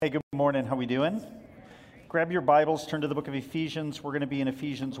Hey, good morning. How we doing? Grab your Bibles, turn to the book of Ephesians. We're going to be in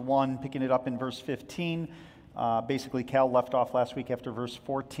Ephesians 1, picking it up in verse 15. Basically, Cal left off last week after verse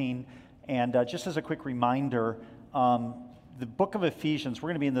 14. And just as a quick reminder, the book of Ephesians, we're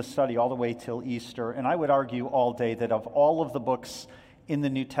going to be in this study all the way till Easter. And I would argue all day that of all of the books in the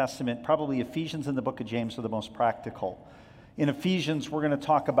New Testament, probably Ephesians and the book of James are the most practical. In Ephesians, we're going to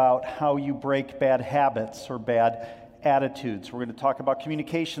talk about how you break bad habits or bad attitudes. We're going to talk about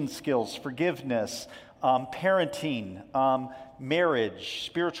communication skills, forgiveness, parenting, marriage,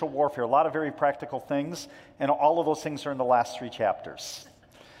 spiritual warfare, a lot of very practical things, and all of those things are in the last three chapters.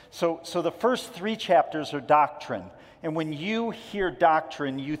 So the first three chapters are doctrine, and when you hear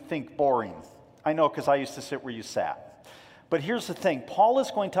doctrine, you think boring. I know, because I used to sit where you sat. But here's the thing, Paul is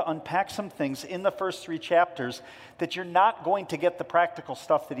going to unpack some things in the first three chapters that you're not going to get the practical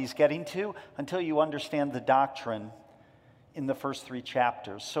stuff that he's getting to until you understand the doctrine in the first three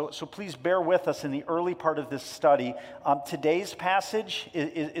chapters. So please bear with us in the early part of this study. Today's passage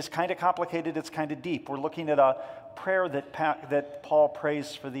is kind of complicated, it's kind of deep. We're looking at a prayer that Paul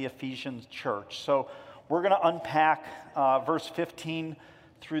prays for the Ephesian church. So we're going to unpack verse 15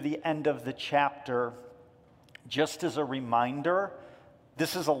 through the end of the chapter. Just as a reminder,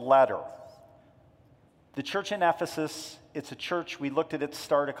 this is a letter. The church in Ephesus, it's a church, we looked at its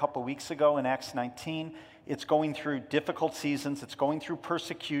start a couple weeks ago in Acts 19. It's going through difficult seasons. It's going through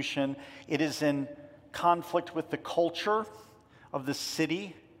persecution. It is in conflict with the culture of the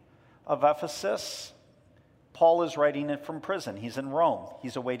city of Ephesus. Paul is writing it from prison. He's in Rome.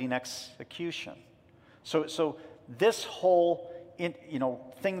 He's awaiting execution. So this whole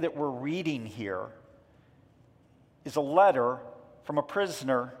thing that we're reading here is a letter from a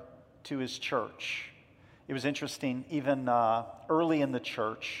prisoner to his church. It was interesting, even early in the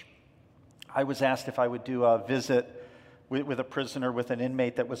church, I was asked if I would do a visit with a prisoner, with an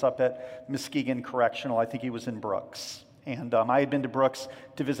inmate that was up at Muskegon Correctional. I think he was in Brooks. And I had been to Brooks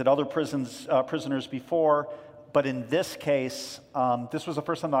to visit other prisoners before, but in this case, this was the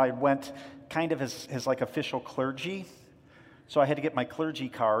first time that I went kind of as like official clergy. So I had to get my clergy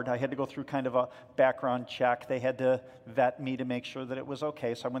card. I had to go through kind of a background check. They had to vet me to make sure that it was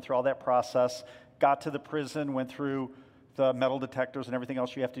okay. So I went through all that process, got to the prison, went through the metal detectors and everything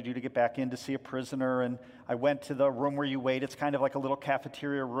else you have to do to get back in to see a prisoner. And I went to the room where you wait. It's kind of like a little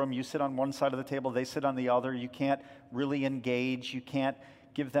cafeteria room. You sit on one side of the table, they sit on the other. You can't really engage. You can't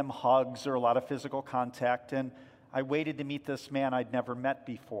give them hugs or a lot of physical contact. And I waited to meet this man I'd never met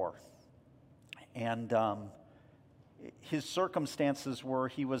before. And his circumstances were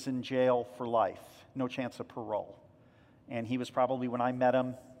he was in jail for life, no chance of parole. And he was probably, when I met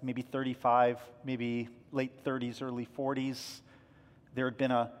him, maybe 35, maybe late 30s, early 40s. There had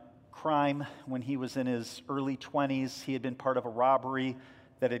been a crime when he was in his early 20s. He had been part of a robbery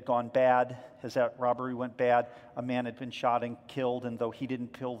that had gone bad. As that robbery went bad, a man had been shot and killed, and though he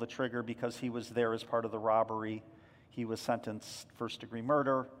didn't pull the trigger because he was there as part of the robbery, he was sentenced first-degree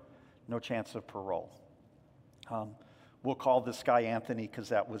murder, no chance of parole. We'll call this guy Anthony because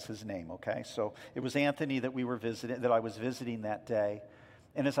that was his name, okay? So it was Anthony that I was visiting that day.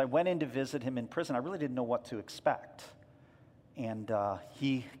 And as I went in to visit him in prison, I really didn't know what to expect. And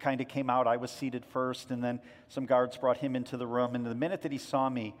he kind of came out. I was seated first, and then some guards brought him into the room. And the minute that he saw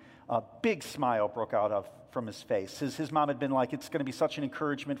me, a big smile broke out from his face. His mom had been like, it's going to be such an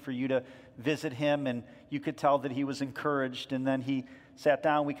encouragement for you to visit him. And you could tell that he was encouraged. And then he sat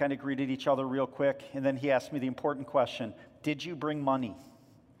down. We kind of greeted each other real quick. And then he asked me the important question, did you bring money?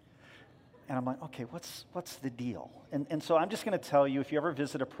 And I'm like, okay, what's the deal? And so I'm just going to tell you, if you ever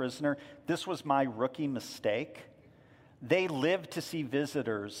visit a prisoner, this was my rookie mistake. They live to see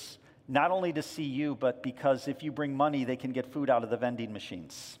visitors, not only to see you, but because if you bring money, they can get food out of the vending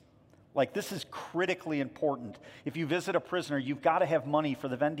machines. Like, this is critically important. If you visit a prisoner, you've got to have money for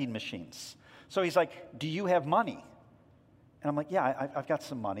the vending machines. So he's like, do you have money? And I'm like, yeah, I've got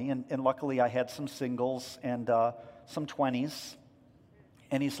some money. And luckily, I had some singles and some 20s.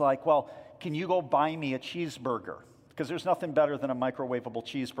 And he's like, well, can you go buy me a cheeseburger? Because there's nothing better than a microwavable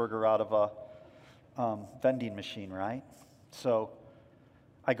cheeseburger out of a vending machine, right? So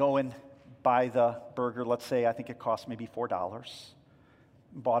I go and buy the burger. Let's say I think it cost maybe $4.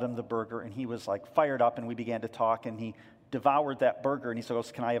 Bought him the burger, and he was like fired up, and we began to talk, and he devoured that burger, and he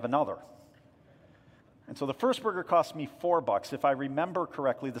says, can I have another? And so the first burger cost me $4. If I remember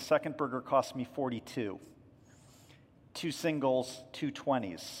correctly, the second burger cost me $42. 2 singles, 2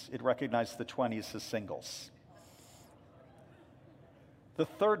 20s. It recognized the 20s as singles. The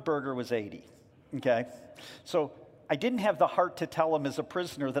third burger was $80, okay? So I didn't have the heart to tell him as a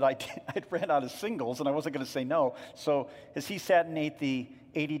prisoner that I'd ran out of singles and I wasn't going to say no. So as he sat and ate the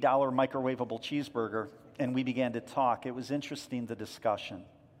 $80 microwavable cheeseburger and we began to talk, it was interesting, the discussion.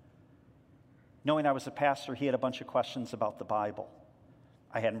 Knowing I was a pastor, he had a bunch of questions about the Bible.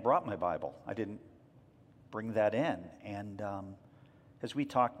 I hadn't brought my Bible. I didn't bring that in. And as we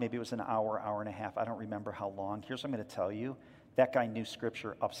talked, maybe it was an hour, hour and a half. I don't remember how long. Here's what I'm going to tell you. That guy knew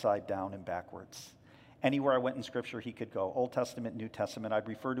Scripture upside down and backwards. Anywhere I went in Scripture, he could go. Old Testament, New Testament. I'd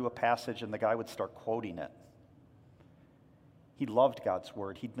refer to a passage, and the guy would start quoting it. He loved God's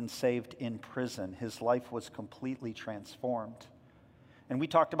Word. He'd been saved in prison. His life was completely transformed. And we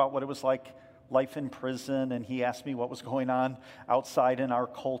talked about what it was like, life in prison, and he asked me what was going on outside in our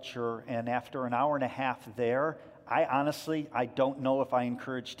culture. And after an hour and a half there, I don't know if I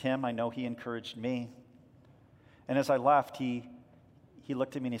encouraged him. I know he encouraged me. And as I left, he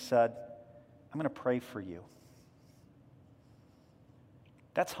looked at me and he said, I'm going to pray for you.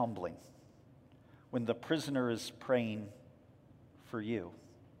 That's humbling when the prisoner is praying for you.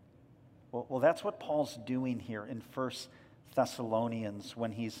 Well, that's what Paul's doing here in 1 Thessalonians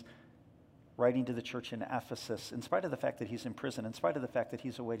when he's writing to the church in Ephesus. In spite of the fact that he's in prison, in spite of the fact that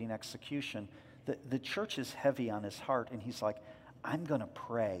he's awaiting execution, the church is heavy on his heart, and he's like, I'm going to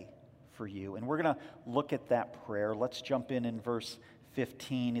pray for you. And we're going to look at that prayer. Let's jump in verse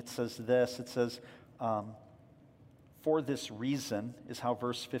 15. It says this. It says, for this reason is how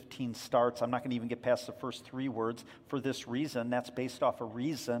verse 15 starts. I'm not going to even get past the first three words. For this reason, that's based off a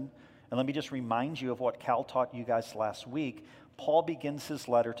reason. And let me just remind you of what Cal taught you guys last week. Paul begins his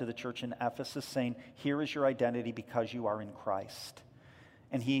letter to the church in Ephesus saying, here is your identity because you are in Christ.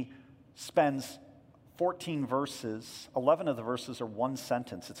 And he spends 14 verses, 11 of the verses are one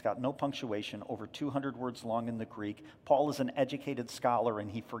sentence. It's got no punctuation, over 200 words long in the Greek. Paul is an educated scholar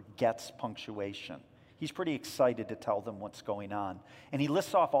and he forgets punctuation. He's pretty excited to tell them what's going on. And he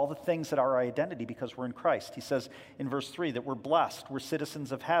lists off all the things that are our identity because we're in Christ. He says in verse 3 that we're blessed, we're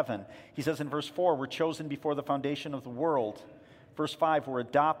citizens of heaven. He says in verse 4, we're chosen before the foundation of the world. Verse 5, we're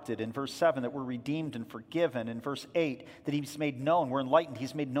adopted. In verse 7, that we're redeemed and forgiven. In verse 8, that he's made known, we're enlightened.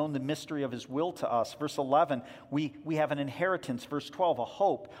 He's made known the mystery of his will to us. Verse 11, we have an inheritance. Verse 12, a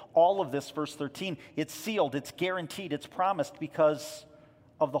hope. All of this, verse 13, it's sealed, it's guaranteed, it's promised because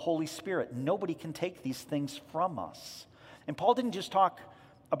of the Holy Spirit. Nobody can take these things from us. And Paul didn't just talk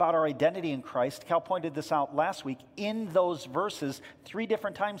about our identity in Christ. Cal pointed this out last week. In those verses, 3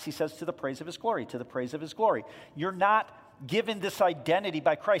 different times he says, to the praise of his glory, to the praise of his glory. You're not given this identity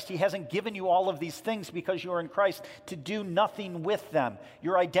by Christ. He hasn't given you all of these things because you are in Christ to do nothing with them.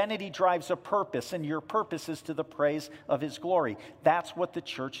 Your identity drives a purpose, and your purpose is to the praise of his glory. That's what the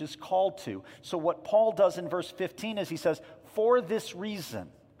church is called to. So what Paul does in verse 15 is he says, for this reason,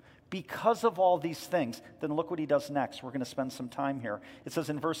 because of all these things, then look what he does next. We're going to spend some time here. It says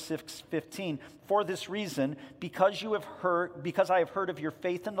in verse 15, for this reason, because I have heard of your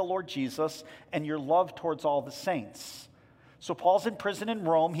faith in the Lord Jesus and your love towards all the saints. So Paul's in prison in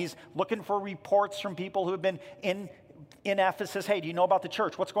Rome. He's looking for reports from people who have been in Ephesus. Hey, do you know about the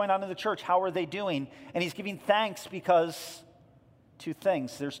church? What's going on in the church? How are they doing? And he's giving thanks because 2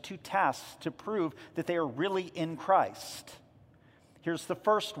 things. There's 2 tests to prove that they are really in Christ. Here's the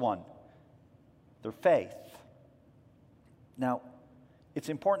first one, their faith. Now, it's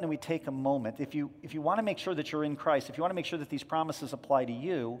important that we take a moment. If you want to make sure that you're in Christ, if you want to make sure that these promises apply to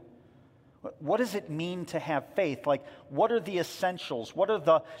you, what does it mean to have faith? Like, what are the essentials? What are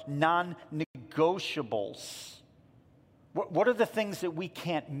the non-negotiables? What are the things that we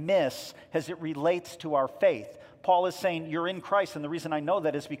can't miss as it relates to our faith? Paul is saying, you're in Christ, and the reason I know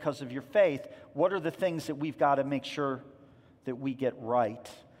that is because of your faith. What are the things that we've got to make sure that we get right?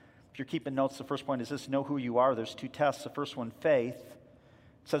 If you're keeping notes, the first point is this: know who you are. There's 2 tests. The first one, faith. It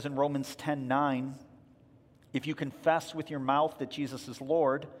says in Romans 10:9, if you confess with your mouth that Jesus is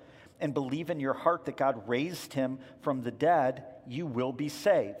Lord and believe in your heart that God raised him from the dead, you will be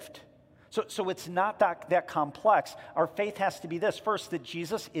saved. So it's not that complex. Our faith has to be this. First, that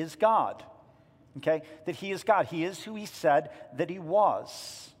Jesus is God. Okay? That he is God. He is who he said that he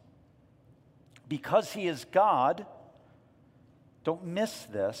was. Because he is God, don't miss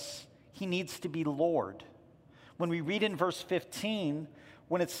this, he needs to be Lord. When we read in verse 15,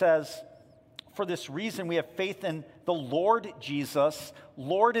 when it says, for this reason we have faith in the Lord Jesus,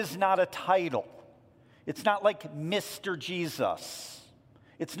 Lord is not a title. It's not like Mr. Jesus.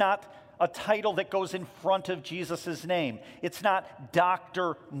 It's not a title that goes in front of Jesus' name. It's not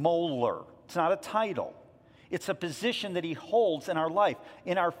Dr. Moeller. It's not a title. It's a position that he holds in our life.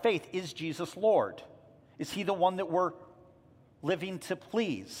 In our faith, is Jesus Lord? Is he the one that we're living to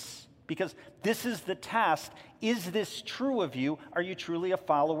please? Because this is the test. Is this true of you? Are you truly a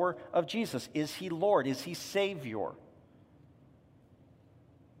follower of Jesus? Is he Lord? Is he Savior?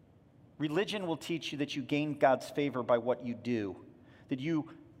 Religion will teach you that you gain God's favor by what you do, that you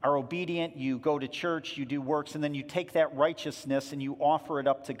are obedient, you go to church, you do works, and then you take that righteousness and you offer it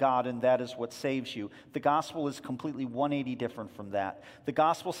up to God, and that is what saves you. The gospel is completely 180 different from that. The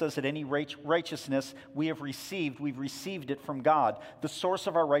gospel says that any righteousness we've received it from God. The source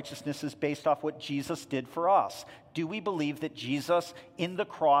of our righteousness is based off what Jesus did for us. Do we believe that Jesus in the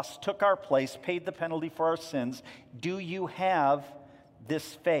cross took our place, paid the penalty for our sins? Do you have this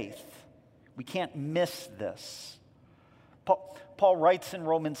faith? We can't miss this. Paul writes in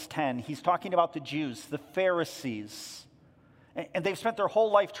Romans 10, he's talking about the Jews, the Pharisees, and they've spent their whole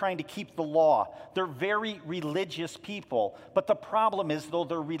life trying to keep the law. They're very religious people, but the problem is, though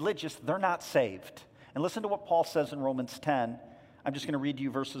they're religious, they're not saved. And listen to what Paul says in Romans 10. I'm just going to read you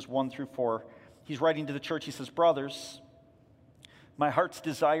verses 1 through 4. He's writing to the church. He says, "Brothers, my heart's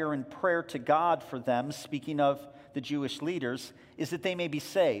desire and prayer to God for them," speaking of the Jewish leaders, "is that they may be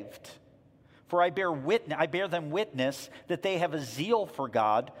saved. For I bear them witness that they have a zeal for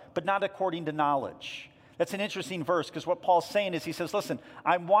God, but not according to knowledge." That's an interesting verse, because what Paul's saying is, he says, listen,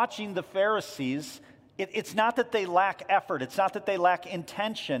 I'm watching the Pharisees. It's not that they lack effort. It's not that they lack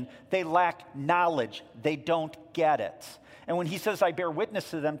intention. They lack knowledge. They don't get it. And when he says, I bear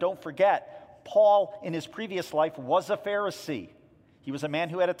witness to them, don't forget, Paul in his previous life was a Pharisee. He was a man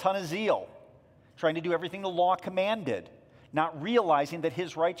who had a ton of zeal, trying to do everything the law commanded, not realizing that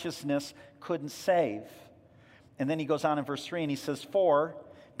his righteousness couldn't save. And then he goes on in verse 3 and he says, "For,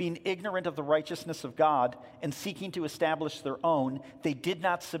 being ignorant of the righteousness of God and seeking to establish their own, they did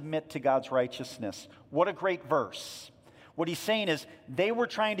not submit to God's righteousness." What a great verse. What he's saying is they were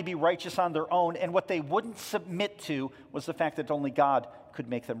trying to be righteous on their own, and what they wouldn't submit to was the fact that only God could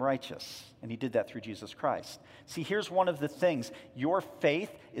make them righteous. And he did that through Jesus Christ. See, here's one of the things. Your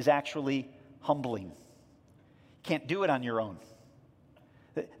faith is actually humbling. Can't do it on your own.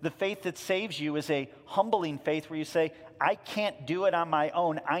 The faith that saves you is a humbling faith where you say, I can't do it on my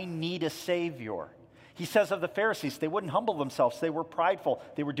own. I need a Savior. He says of the Pharisees, they wouldn't humble themselves. They were prideful.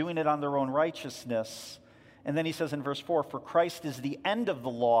 They were doing it on their own righteousness. And then he says in verse 4, "For Christ is the end of the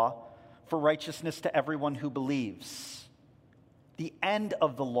law for righteousness to everyone who believes." The end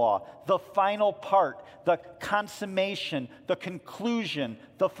of the law, the final part, the consummation, the conclusion,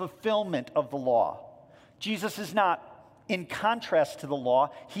 the fulfillment of the law. Jesus is not in contrast to the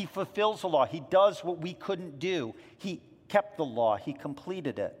law. He fulfills the law. He does what we couldn't do. He kept the law. He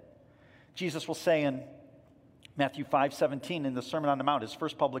completed it. Jesus will say in Matthew 5:17 in the Sermon on the Mount, his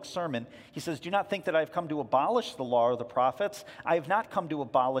first public sermon, he says, "Do not think that I have come to abolish the law or the prophets. I have not come to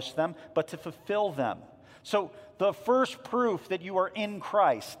abolish them, but to fulfill them." So the first proof that you are in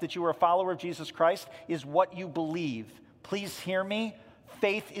Christ, that you are a follower of Jesus Christ, is what you believe. Please hear me.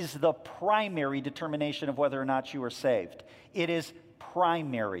 Faith is the primary determination of whether or not you are saved. It is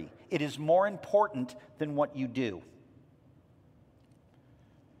primary. It is more important than what you do.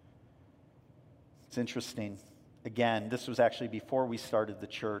 It's interesting. Again, this was actually before we started the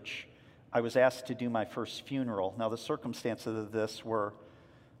church. I was asked to do my first funeral. Now, the circumstances of this were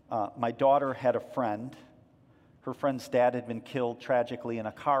my daughter had a friend. Her friend's dad had been killed tragically in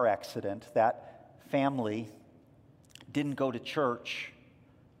a car accident. That family didn't go to church.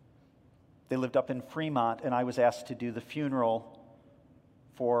 They lived up in Fremont, and I was asked to do the funeral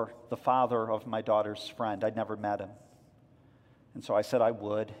for the father of my daughter's friend. I'd never met him. And so I said I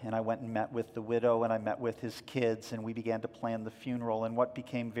would, and I went and met with the widow, and I met with his kids, and we began to plan the funeral. And what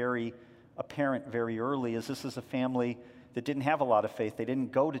became very apparent very early is this is a family that didn't have a lot of faith. They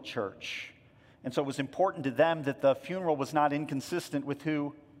didn't go to church. And so it was important to them that the funeral was not inconsistent with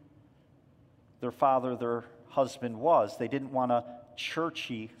who their father, their husband was. They didn't want a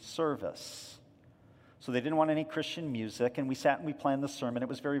churchy service. So they didn't want any Christian music, and we sat and we planned the sermon. It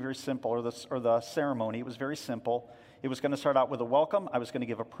was very, very simple, or the ceremony. It was very simple. It was going to start out with a welcome. I was going to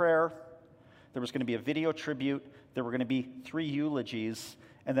give a prayer. There was going to be a video tribute. There were going to be 3 eulogies,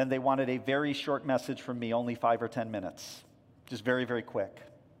 and then they wanted a very short message from me, only 5 or 10 minutes, just very, very quick.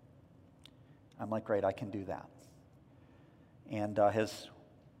 I'm like, great, I can do that. And it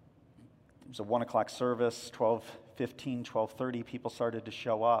was a 1 o'clock service, 12:15, 12:30, people started to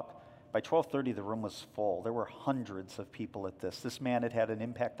show up. By 12:30, the room was full. There were hundreds of people at this. This man had had an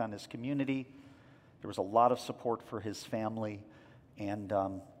impact on his community. There was a lot of support for his family, and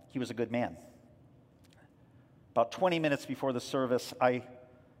he was a good man. About 20 minutes before the service,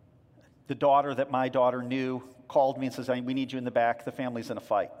 the daughter that my daughter knew called me and says, we need you in the back. The family's in a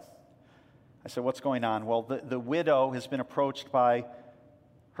fight. I said, what's going on? Well, the widow has been approached by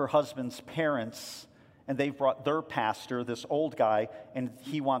her husband's parents, and they've brought their pastor, this old guy, and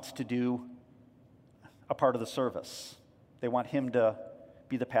he wants to do a part of the service. They want him to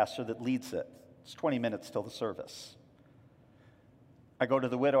be the pastor that leads it. It's 20 minutes till the service. I go to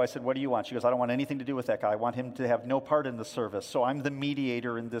the widow, I said, what do you want? She goes, I don't want anything to do with that guy. I want him to have no part in the service. So I'm the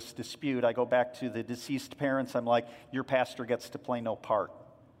mediator in this dispute. I go back to the deceased parents. I'm like, your pastor gets to play no part.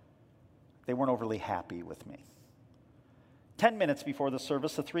 They weren't overly happy with me. 10 minutes before the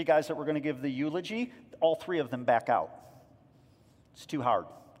service, the 3 guys that were going to give the eulogy, all 3 of them back out. It's too hard.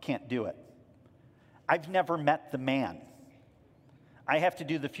 Can't do it. I've never met the man. I have to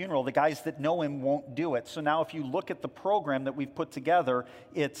do the funeral. The guys that know him won't do it. So now if you look at the program that we've put together,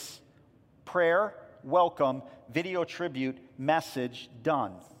 it's prayer, welcome, video tribute, message,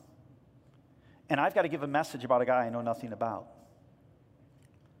 done. And I've got to give a message about a guy I know nothing about.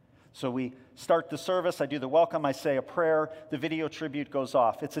 So we start the service, I do the welcome, I say a prayer, the video tribute goes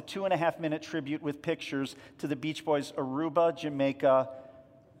off. It's a 2.5-minute tribute with pictures to the Beach Boys, Aruba, Jamaica,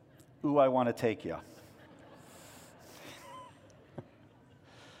 Ooh, I Want to Take Ya.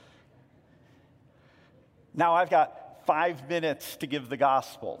 Now I've got 5 minutes to give the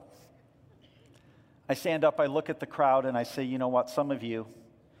gospel. I stand up, I look at the crowd, and I say, you know what, some of you,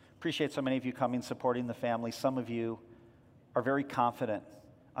 appreciate so many of you coming, supporting the family. Some of you are very confident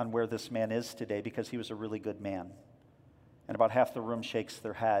on where this man is today because he was a really good man. And about half the room shakes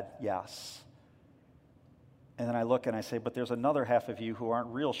their head, yes. And then I look and I say, but there's another half of you who aren't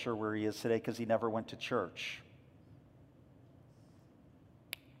real sure where he is today because he never went to church.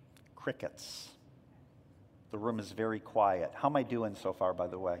 Crickets. The room is very quiet. How am I doing so far, by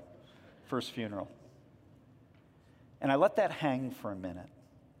the way? First funeral. And I let that hang for a minute.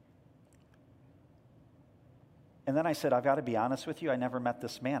 And then I said, I've got to be honest with you, I never met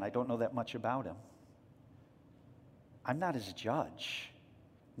this man. I don't know that much about him. I'm not his judge.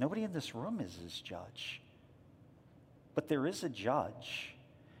 Nobody in this room is his judge. But there is a judge,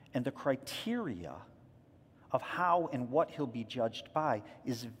 and the criteria of how and what he'll be judged by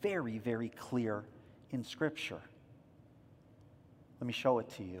is very, very clear in Scripture. Let me show it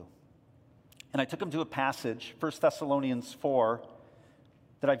to you. And I took him to a passage, 1 Thessalonians 4,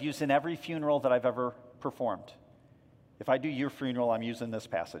 that I've used in every funeral that I've ever performed. If I do your funeral, I'm using this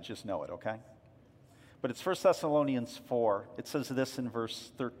passage. Just know it, okay? But it's 1 Thessalonians 4. It says this in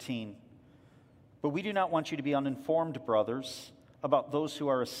verse 13. But we do not want you to be uninformed, brothers, about those who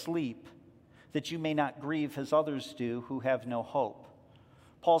are asleep, that you may not grieve as others do who have no hope.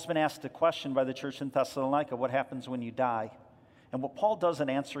 Paul's been asked a question by the church in Thessalonica, what happens when you die? And what Paul does in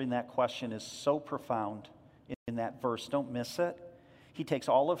answering that question is so profound in that verse. Don't miss it. He takes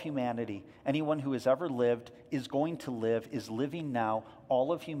all of humanity, anyone who has ever lived, is going to live, is living now,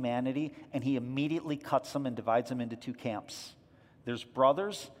 all of humanity, and he immediately cuts them and divides them into 2 camps. There's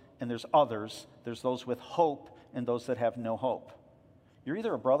brothers and there's others. There's those with hope and those that have no hope. You're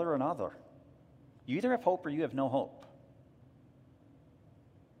either a brother or another. You either have hope or you have no hope.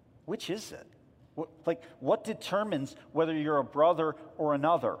 Which is it? What determines whether you're a brother or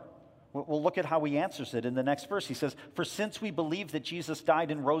another? We'll look at how he answers it in the next verse. He says, for since we believe that Jesus died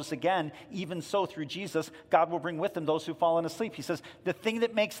and rose again, even so through Jesus, God will bring with him those who've fallen asleep. He says, the thing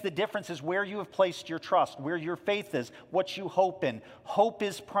that makes the difference is where you have placed your trust, where your faith is, what you hope in. Hope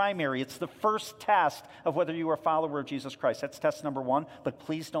is primary. It's the first test of whether you are a follower of Jesus Christ. That's test number 1, but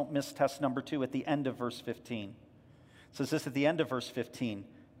please don't miss test number 2 at the end of verse 15. It says this at the end of verse 15.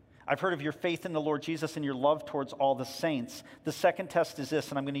 I've heard of your faith in the Lord Jesus and your love towards all the saints. The second test is this,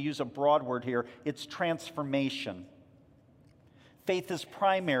 and I'm going to use a broad word here. It's transformation. Faith is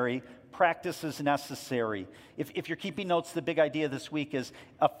primary, practice is necessary. If you're keeping notes, the big idea this week is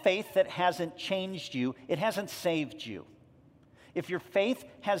a faith that hasn't changed you, it hasn't saved you. If your faith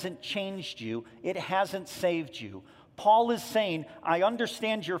hasn't changed you, it hasn't saved you. Paul is saying, I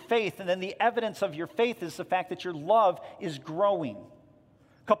understand your faith, and then the evidence of your faith is the fact that your love is growing.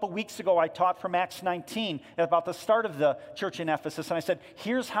 A couple weeks ago, I taught from Acts 19 about the start of the church in Ephesus, and I said,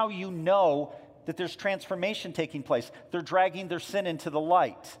 here's how you know that there's transformation taking place. They're dragging their sin into the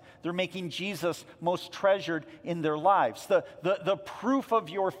light. They're making Jesus most treasured in their lives. The proof of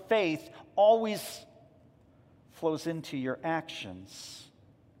your faith always flows into your actions.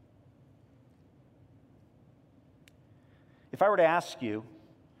 If I were to ask you,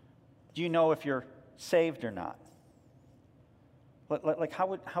 do you know if you're saved or not? Like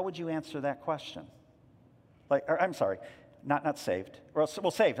how would you answer that question? I'm sorry, not saved. Well,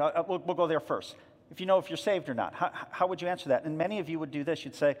 saved. We'll go there first. If you know if you're saved or not, how would you answer that? And many of you would do this.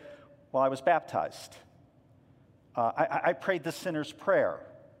 You'd say, well, I was baptized. I prayed the sinner's prayer.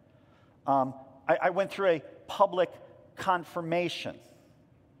 I went through a public confirmation.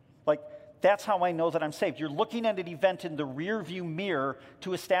 That's how I know that I'm saved. You're looking at an event in the rearview mirror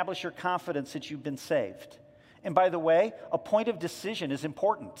to establish your confidence that you've been saved. And by the way, a point of decision is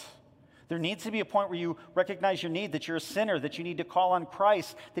important. There needs to be a point where you recognize your need, that you're a sinner, that you need to call on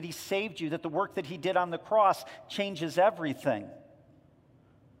Christ, that he saved you, that the work that he did on the cross changes everything.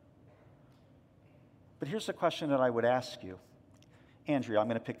 But here's the question that I would ask you. Andrea, I'm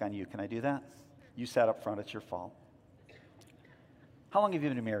going to pick on you. Can I do that? You sat up front. It's your fault. How long have you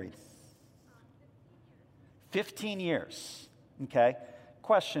been married? 15 years. Okay.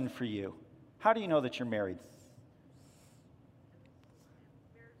 Question for you. How do you know that you're married?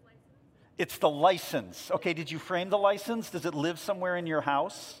 It's the license. Okay, did you frame the license? Does it live somewhere in your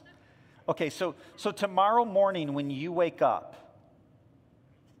house? Okay, so tomorrow morning when you wake up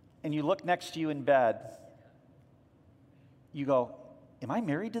and you look next to you in bed, you go, am I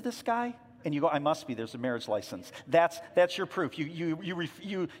married to this guy? And you go, I must be. There's a marriage license. That's your proof.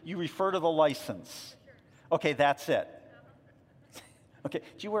 You refer to the license. Okay, that's it. Okay, do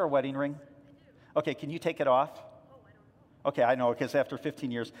you wear a wedding ring? Okay, can you take it off? Okay, I know, because after 15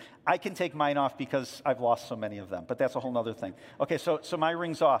 years, I can take mine off because I've lost so many of them, but that's a whole other thing. Okay, so my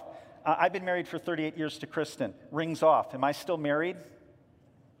ring's off. I've been married for 38 years to Kristen. Ring's off. Am I still married?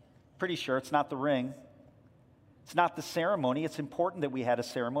 Pretty sure it's not the ring. It's not the ceremony. It's important that we had a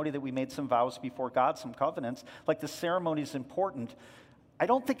ceremony, that we made some vows before God, some covenants. Like, the ceremony is important. I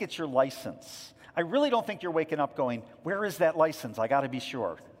don't think it's your license. I really don't think you're waking up going, where is that license? I got to be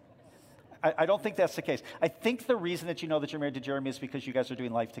sure. I don't think that's the case. I think the reason that you know that you're married to Jeremy is because you guys are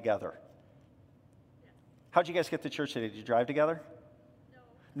doing life together. How'd you guys get to church today? Did you drive together?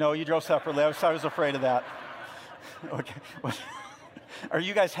 No, you drove separately. I was afraid of that. Okay. Are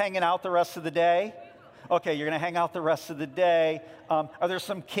you guys hanging out the rest of the day? Okay, you're going to hang out the rest of the day. Are there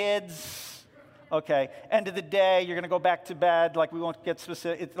some kids? Okay. End of the day, you're going to go back to bed. Like, we won't get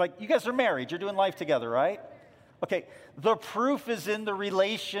specific. It's like, you guys are married. You're doing life together, right? Okay, the proof is in the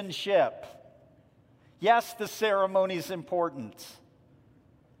relationship. Yes, the ceremony is important.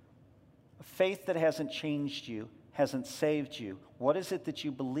 A faith that hasn't changed you, hasn't saved you. What is it that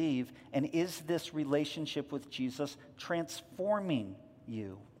you believe? And is this relationship with Jesus transforming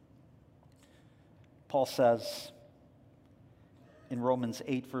you? Paul says in Romans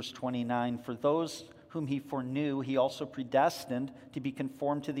 8, verse 29, for those whom he foreknew, he also predestined to be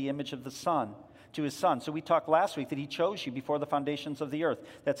conformed to the image of the Son, to his Son. So we talked last week that he chose you before the foundations of the earth.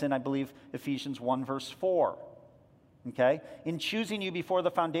 That's in, I believe, Ephesians 1, verse 4. Okay? In choosing you before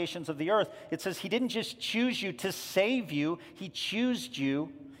the foundations of the earth, it says he didn't just choose you to save you, he chose you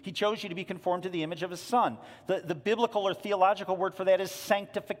to be conformed to the image of his Son. The biblical or theological word for that is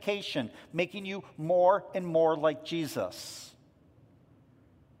sanctification, making you more and more like Jesus.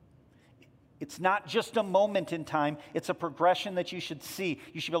 It's not just a moment in time. It's a progression that you should see.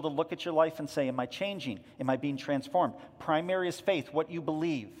 You should be able to look at your life and say, am I changing? Am I being transformed? Primary is faith, what you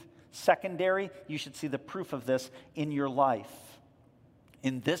believe. Secondary, you should see the proof of this in your life.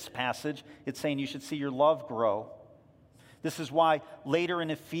 In this passage, it's saying you should see your love grow. This is why later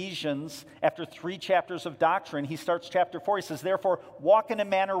in Ephesians, after 3 chapters of doctrine, he starts chapter 4. He says, therefore, walk in a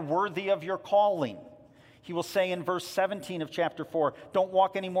manner worthy of your calling. He will say in verse 17 of chapter 4, don't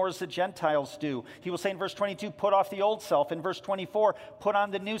walk anymore as the Gentiles do. He will say in verse 22, put off the old self. In verse 24, put on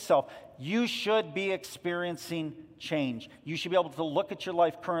the new self. You should be experiencing change. You should be able to look at your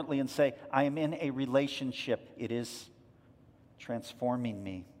life currently and say, I am in a relationship. It is transforming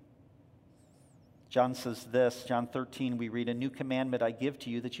me. John says this, John 13, we read, a new commandment I give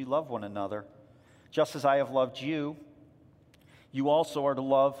to you, that you love one another. Just as I have loved you, you also are to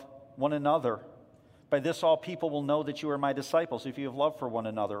love one another. By this all people will know that you are my disciples, if you have love for one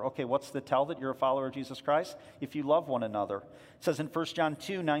another. Okay, what's the tell that you're a follower of Jesus Christ? If you love one another. It says in 1 John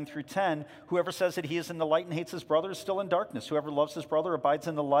 2, 9 through 10, whoever says that he is in the light and hates his brother is still in darkness. Whoever loves his brother abides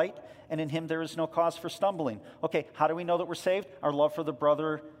in the light, and in him there is no cause for stumbling. Okay, how do we know that we're saved? Our love for the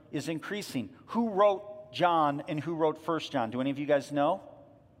brother is increasing. Who wrote John and who wrote 1 John? Do any of you guys know?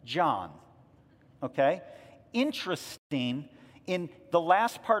 John. Okay? Interesting, in the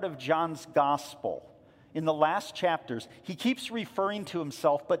last part of John's gospel, in the last chapters, he keeps referring to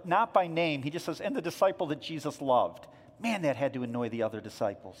himself, but not by name. He just says, and the disciple that Jesus loved. Man, that had to annoy the other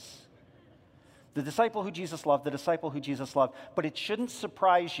disciples. The disciple who Jesus loved, the disciple who Jesus loved. But it shouldn't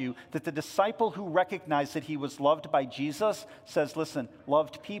surprise you that the disciple who recognized that he was loved by Jesus says, listen,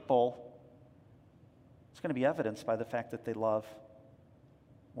 loved people, it's going to be evidenced by the fact that they love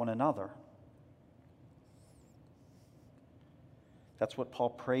one another. That's what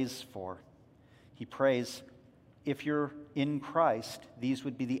Paul prays for. He prays, if you're in Christ, these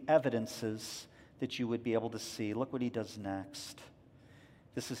would be the evidences that you would be able to see. Look what he does next.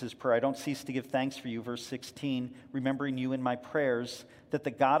 This is his prayer. I don't cease to give thanks for you, verse 16, remembering you in my prayers, that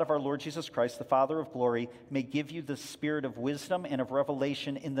the God of our Lord Jesus Christ, the Father of glory, may give you the spirit of wisdom and of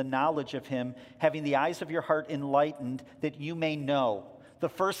revelation in the knowledge of him, having the eyes of your heart enlightened, that you may know. The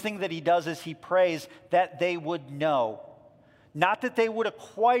first thing that he does is he prays that they would know. Not that they would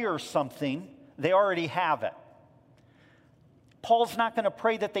acquire something, they already have it. Paul's not going to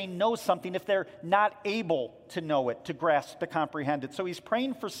pray that they know something if they're not able to know it, to grasp, to comprehend it. So he's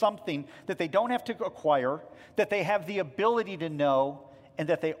praying for something that they don't have to acquire, that they have the ability to know, and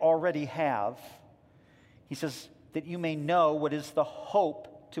that they already have. He says that you may know what is the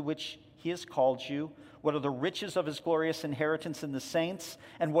hope to which he has called you, what are the riches of his glorious inheritance in the saints,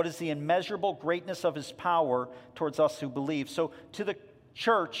 and what is the immeasurable greatness of his power towards us who believe. So to the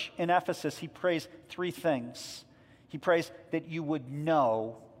church in Ephesus, he prays three things. He prays that you would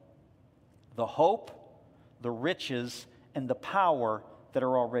know the hope, the riches, and the power that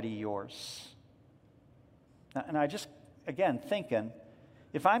are already yours. And I just, again, thinking,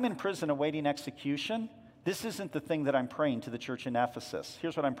 if I'm in prison awaiting execution, this isn't the thing that I'm praying to the church in Ephesus.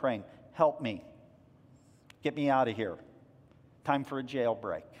 Here's what I'm praying. Help me. Get me out of here. Time for a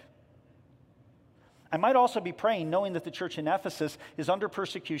jailbreak. I might also be praying knowing that the church in Ephesus is under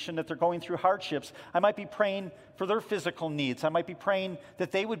persecution, that they're going through hardships. I might be praying for their physical needs. I might be praying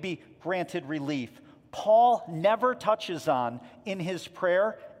that they would be granted relief. Paul never touches on in his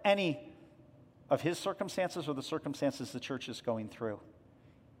prayer any of his circumstances or the circumstances the church is going through.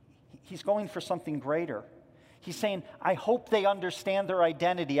 He's going for something greater. He's saying, I hope they understand their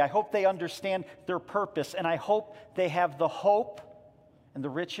identity. I hope they understand their purpose. And I hope they have the hope and the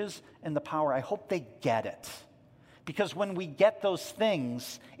riches and the power. I hope they get it. Because when we get those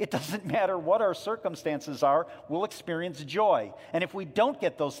things, it doesn't matter what our circumstances are, we'll experience joy. And if we don't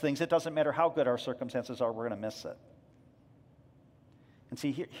get those things, it doesn't matter how good our circumstances are, we're going to miss it. And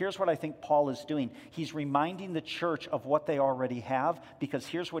see, here's what I think Paul is doing. He's reminding the church of what they already have, because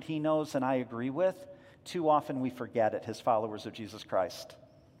here's what he knows, and I agree with. Too often we forget it, as followers of Jesus Christ.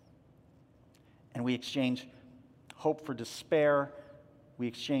 And we exchange hope for despair. We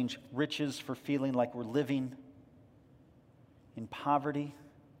exchange riches for feeling like we're living in poverty,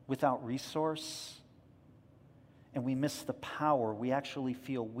 without resource. And we miss the power. We actually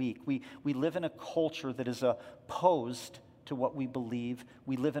feel weak. We live in a culture that is opposed to what we believe.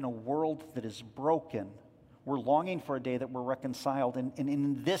 We live in a world that is broken. We're longing for a day that we're reconciled. And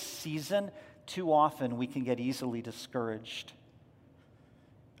in this season, too often we can get easily discouraged.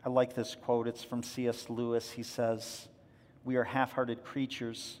 I like this quote. It's from C.S. Lewis. He says, "We are half-hearted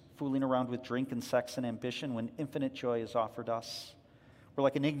creatures, fooling around with drink and sex and ambition when infinite joy is offered us. We're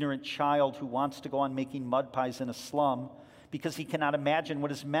like an ignorant child who wants to go on making mud pies in a slum because he cannot imagine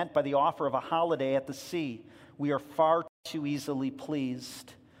what is meant by the offer of a holiday at the sea. We are far too easily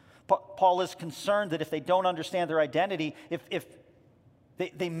pleased." Paul is concerned that if they don't understand their identity, if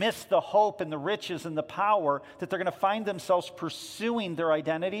they miss the hope and the riches and the power, that they're going to find themselves pursuing their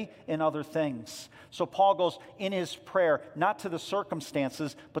identity in other things. So Paul goes in his prayer, not to the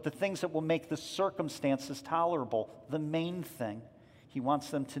circumstances, but the things that will make the circumstances tolerable. The main thing. He wants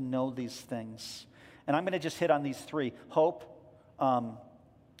them to know these things. And I'm going to just hit on these three. Hope,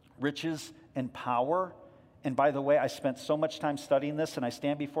 riches, and power. And by the way, I spent so much time studying this, and I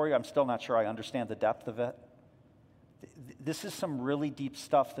stand before you, I'm still not sure I understand the depth of it. This is some really deep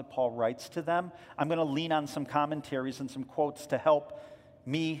stuff that Paul writes to them. I'm going to lean on some commentaries and some quotes to help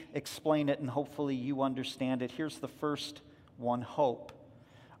me explain it, and hopefully you understand it. Here's the first one, hope.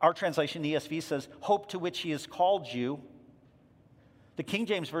 Our translation, the ESV, says, hope to which he has called you. The King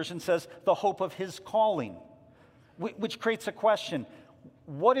James Version says, the hope of his calling, which creates a question.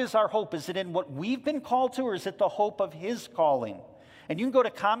 What is our hope? Is it in what we've been called to, or is it the hope of his calling? And you can go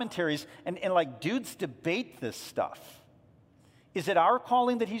to commentaries and like dudes debate this stuff. Is it our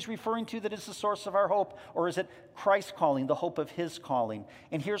calling that he's referring to that is the source of our hope? Or is it Christ's calling, the hope of his calling?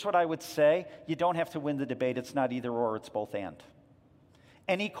 And here's what I would say. You don't have to win the debate. It's not either or, it's both and.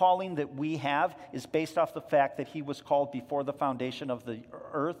 Any calling that we have is based off the fact that he was called before the foundation of the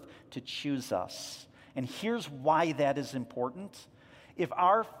earth to choose us. And here's why that is important. If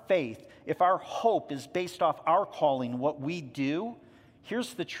our faith, if our hope is based off our calling, what we do,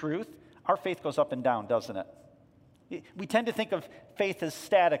 here's the truth. Our faith goes up and down, doesn't it? We tend to think of faith as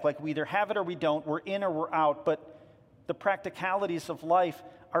static, like we either have it or we don't, we're in or we're out. But the practicalities of life,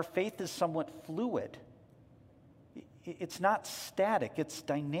 our faith is somewhat fluid. It's not static, it's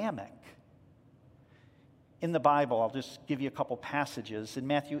dynamic. In the Bible, I'll just give you a couple passages. In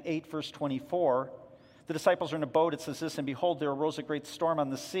Matthew 8, verse 24, the disciples are in a boat. It says this, "And behold, there arose a great storm on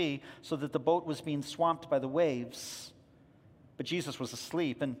the sea, so that the boat was being swamped by the waves. But Jesus was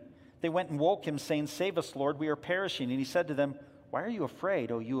asleep, and they went and woke him, saying, "Save us, Lord, we are perishing." And he said to them, "Why are you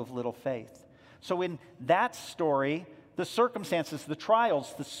afraid, O you of little faith?" So in that story, the circumstances, the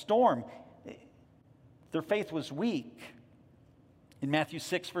trials, the storm, their faith was weak. In Matthew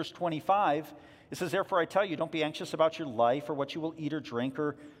 6, verse 25, it says, "Therefore I tell you, don't be anxious about your life or what you will eat or drink,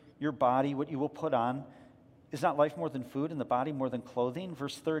 or your body, what you will put on. Is not life more than food and the body more than clothing?"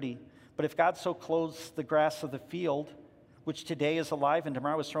 Verse 30, "But if God so clothes the grass of the field, which today is alive and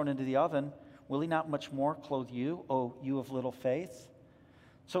tomorrow is thrown into the oven, will he not much more clothe you, O you of little faith?"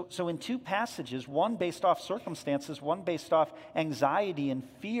 So in two passages, one based off circumstances, one based off anxiety and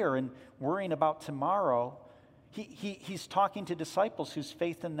fear and worrying about tomorrow, he's talking to disciples whose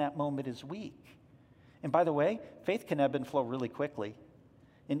faith in that moment is weak. And by the way, faith can ebb and flow really quickly.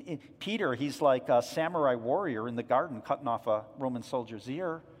 In Peter, he's like a samurai warrior in the garden cutting off a Roman soldier's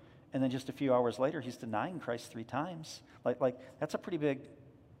ear, and then just a few hours later, he's denying Christ 3 times. Like that's a pretty big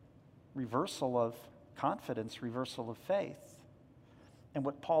reversal of confidence, reversal of faith. And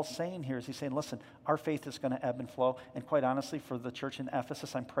what Paul's saying here is he's saying, listen, our faith is going to ebb and flow. And quite honestly, for the church in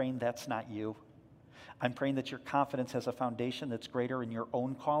Ephesus, I'm praying that's not you. I'm praying that your confidence has a foundation that's greater in your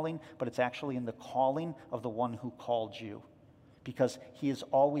own calling, but it's actually in the calling of the one who called you. Because he is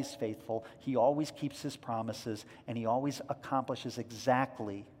always faithful, he always keeps his promises, and he always accomplishes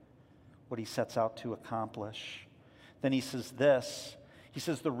exactly what he sets out to accomplish. Then he says this. He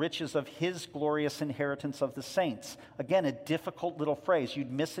says, "the riches of his glorious inheritance of the saints." Again, a difficult little phrase.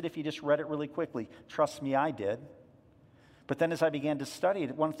 You'd miss it if you just read it really quickly. Trust me, I did. But then as I began to study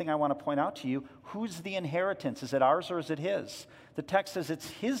it, one thing I want to point out to you, who's the inheritance? Is it ours or is it his? The text says it's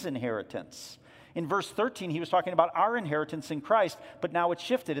his inheritance. In verse 13, he was talking about our inheritance in Christ, but now it's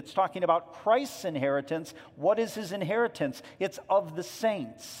shifted. It's talking about Christ's inheritance. What is his inheritance? It's of the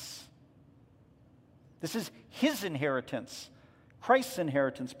saints. This is his inheritance. Christ's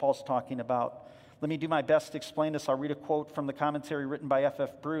inheritance, Paul's talking about. Let me do my best to explain this. I'll read a quote from the commentary written by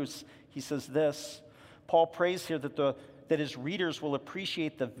F.F. Bruce. He says this: Paul prays here that his readers will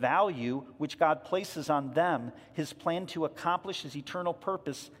appreciate the value which God places on them, his plan to accomplish his eternal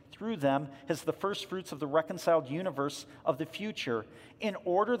purpose through them as the first fruits of the reconciled universe of the future, in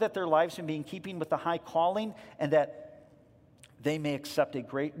order that their lives may be in keeping with the high calling, and that they may accept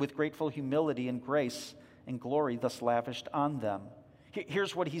with grateful humility and grace and glory thus lavished on them.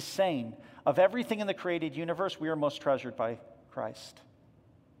 Here's what he's saying. Of everything in the created universe, we are most treasured by Christ.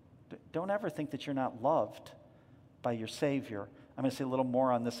 Don't ever think that you're not loved by your Savior. I'm going to say a little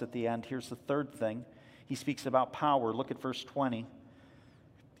more on this at the end. Here's the third thing. He speaks about power. Look at verse 20.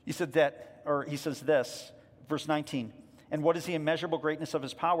 He says this, verse 19, "And what is the immeasurable greatness of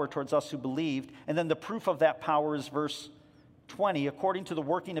his power towards us who believed?" And then the proof of that power is verse 20, "According to the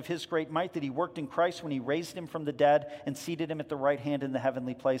working of his great might that he worked in Christ when he raised him from the dead and seated him at the right hand in the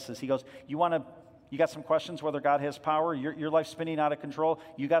heavenly places." He goes, you got some questions whether God has power? Your life's spinning out of control?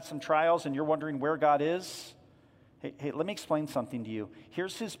 You got some trials and you're wondering where God is? Hey, let me explain something to you.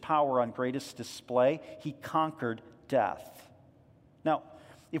 Here's his power on greatest display. He conquered death. Now,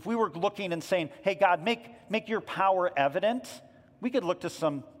 if we were looking and saying, hey, God, make your power evident, we could look to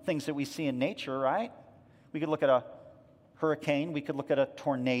some things that we see in nature, right? We could look at a hurricane. We could look at a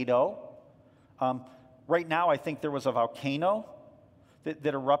tornado. Right now, I think there was a volcano that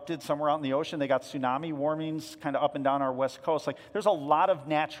erupted somewhere out in the ocean. They got tsunami warnings kind of up and down our west coast. Like, there's a lot of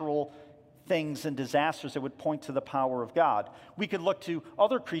natural things and disasters that would point to the power of God. We could look to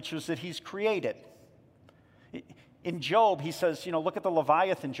other creatures that he's created. In Job, he says, look at the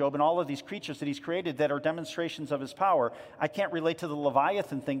Leviathan, Job, and all of these creatures that he's created that are demonstrations of his power. I can't relate to the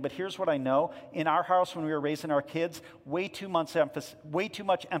Leviathan thing, but here's what I know. In our house, when we were raising our kids, way too much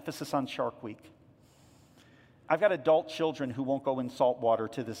emphasis on Shark Week. I've got adult children who won't go in salt water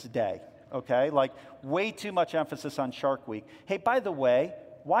to this day, okay? Like, way too much emphasis on Shark Week. Hey, by the way,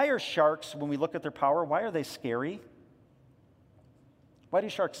 why are sharks, when we look at their power, why are they scary? Why do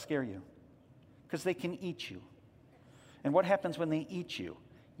sharks scare you? Because they can eat you. And what happens when they eat you?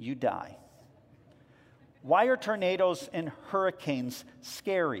 You die. Why are tornadoes and hurricanes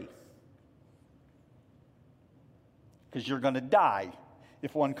scary? Because you're going to die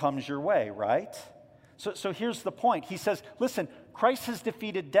if one comes your way, right? So here's the point. He says, listen, Christ has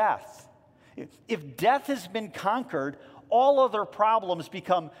defeated death. If death has been conquered, all other problems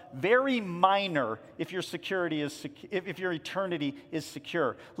become very minor if your if your eternity is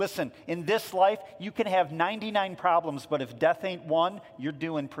secure. Listen, in this life, you can have 99 problems, but if death ain't one, you're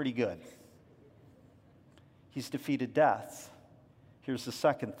doing pretty good. He's defeated death. Here's the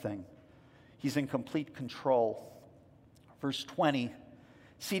second thing. He's in complete control. Verse 20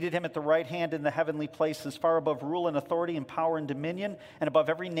 seated him at the right hand in the heavenly places, far above rule and authority and power and dominion, and above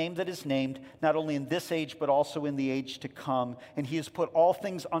every name that is named, not only in this age, but also in the age to come. And he has put all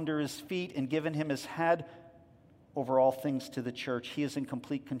things under his feet and given him his head over all things to the church. He is in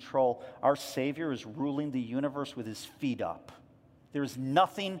complete control. Our Savior is ruling the universe with his feet up. There is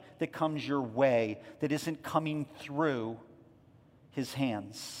nothing that comes your way that isn't coming through his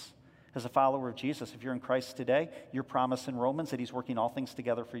hands. As a follower of Jesus, if you're in Christ today, your promise in Romans that he's working all things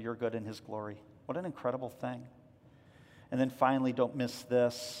together for your good and his glory. What an incredible thing. And then finally, don't miss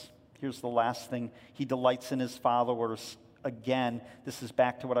this. Here's the last thing. He delights in his followers. Again, this is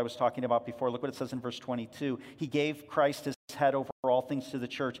back to what I was talking about before. Look what it says in verse 22. He gave Christ his head over all things to the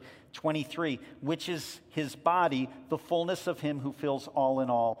church. 23, which is his body, the fullness of him who fills all in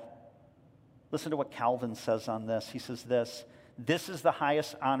all. Listen to what Calvin says on this. He says this. This is the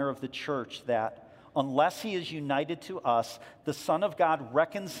highest honor of the church, that unless he is united to us, the Son of God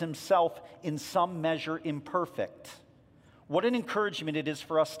reckons himself in some measure imperfect. What an encouragement it is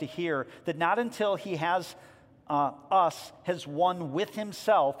for us to hear that not until he has has one with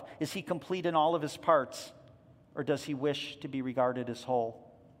himself is he complete in all of his parts, or does he wish to be regarded as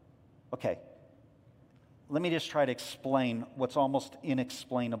whole? Okay, let me just try to explain what's almost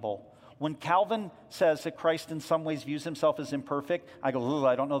inexplainable. When Calvin says that Christ in some ways views himself as imperfect, I go, ooh,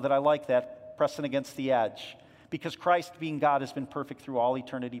 I don't know that I like that, pressing against the edge. Because Christ, being God, has been perfect through all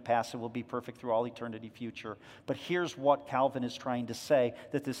eternity past and will be perfect through all eternity future. But here's what Calvin is trying to say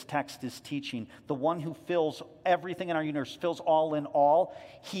that this text is teaching. The one who fills everything in our universe, fills all in all,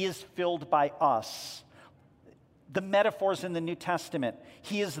 he is filled by us. The metaphors in the New Testament.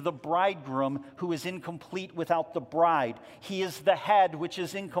 He is the bridegroom who is incomplete without the bride. He is the head which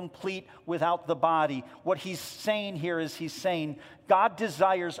is incomplete without the body. What he's saying here is he's saying God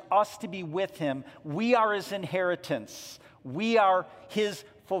desires us to be with him. We are his inheritance. We are his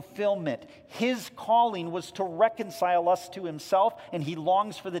fulfillment. His calling was to reconcile us to himself, and he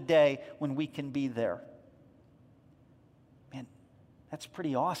longs for the day when we can be there. Man, that's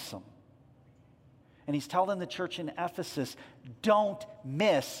pretty awesome. And he's telling the church in Ephesus, don't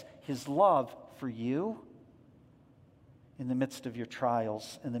miss his love for you in the midst of your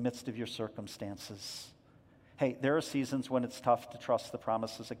trials, in the midst of your circumstances. Hey, there are seasons when it's tough to trust the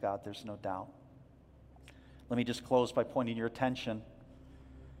promises of God, there's no doubt. Let me just close by pointing your attention.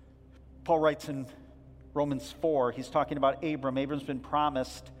 Paul writes in Romans 4, he's talking about Abram. Abram's been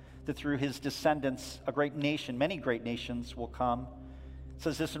promised that through his descendants, a great nation, many great nations will come. It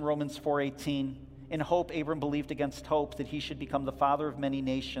says this in Romans 4:18. In hope, Abram believed against hope that he should become the father of many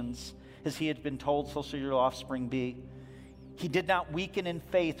nations. As he had been told, so shall your offspring be. He did not weaken in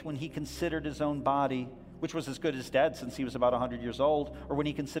faith when he considered his own body, which was as good as dead since he was about 100 years old, or when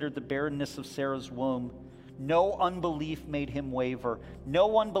he considered the barrenness of Sarah's womb. No unbelief made him waver.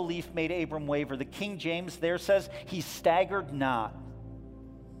 No unbelief made Abram waver. The King James there says, he staggered not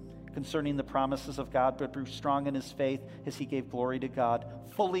concerning the promises of God, but grew strong in his faith as he gave glory to God,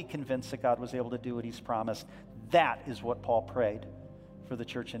 fully convinced that God was able to do what he's promised. That is what Paul prayed for the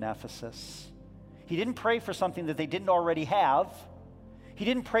church in Ephesus. He didn't pray for something that they didn't already have. He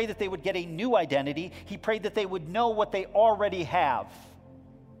didn't pray that they would get a new identity. He prayed that they would know what they already have.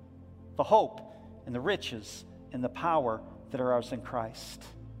 The hope and the riches and the power that are ours in Christ.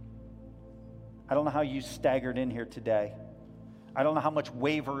 I don't know how you staggered in here today. I don't know how much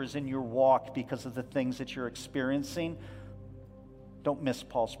waver is in your walk because of the things that you're experiencing. Don't miss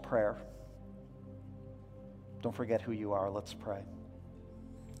Paul's prayer. Don't forget who you are. Let's pray.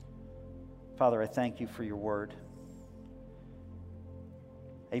 Father, I thank you for your word.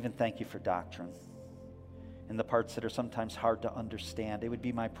 I even thank you for doctrine and the parts that are sometimes hard to understand. It would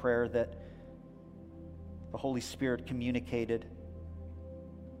be my prayer that the Holy Spirit communicated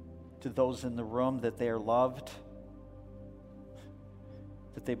to those in the room that they are loved,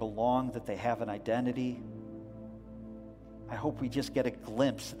 that they belong, that they have an identity. I hope we just get a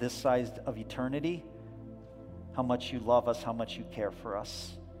glimpse this side of eternity, how much you love us, how much you care for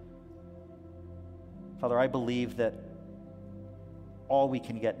us. Father, I believe that all we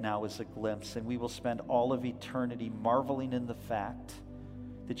can get now is a glimpse, and we will spend all of eternity marveling in the fact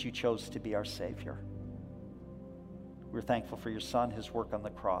that you chose to be our Savior. We're thankful for your Son, his work on the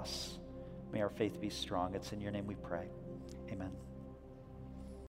cross. May our faith be strong. It's in your name we pray. Amen.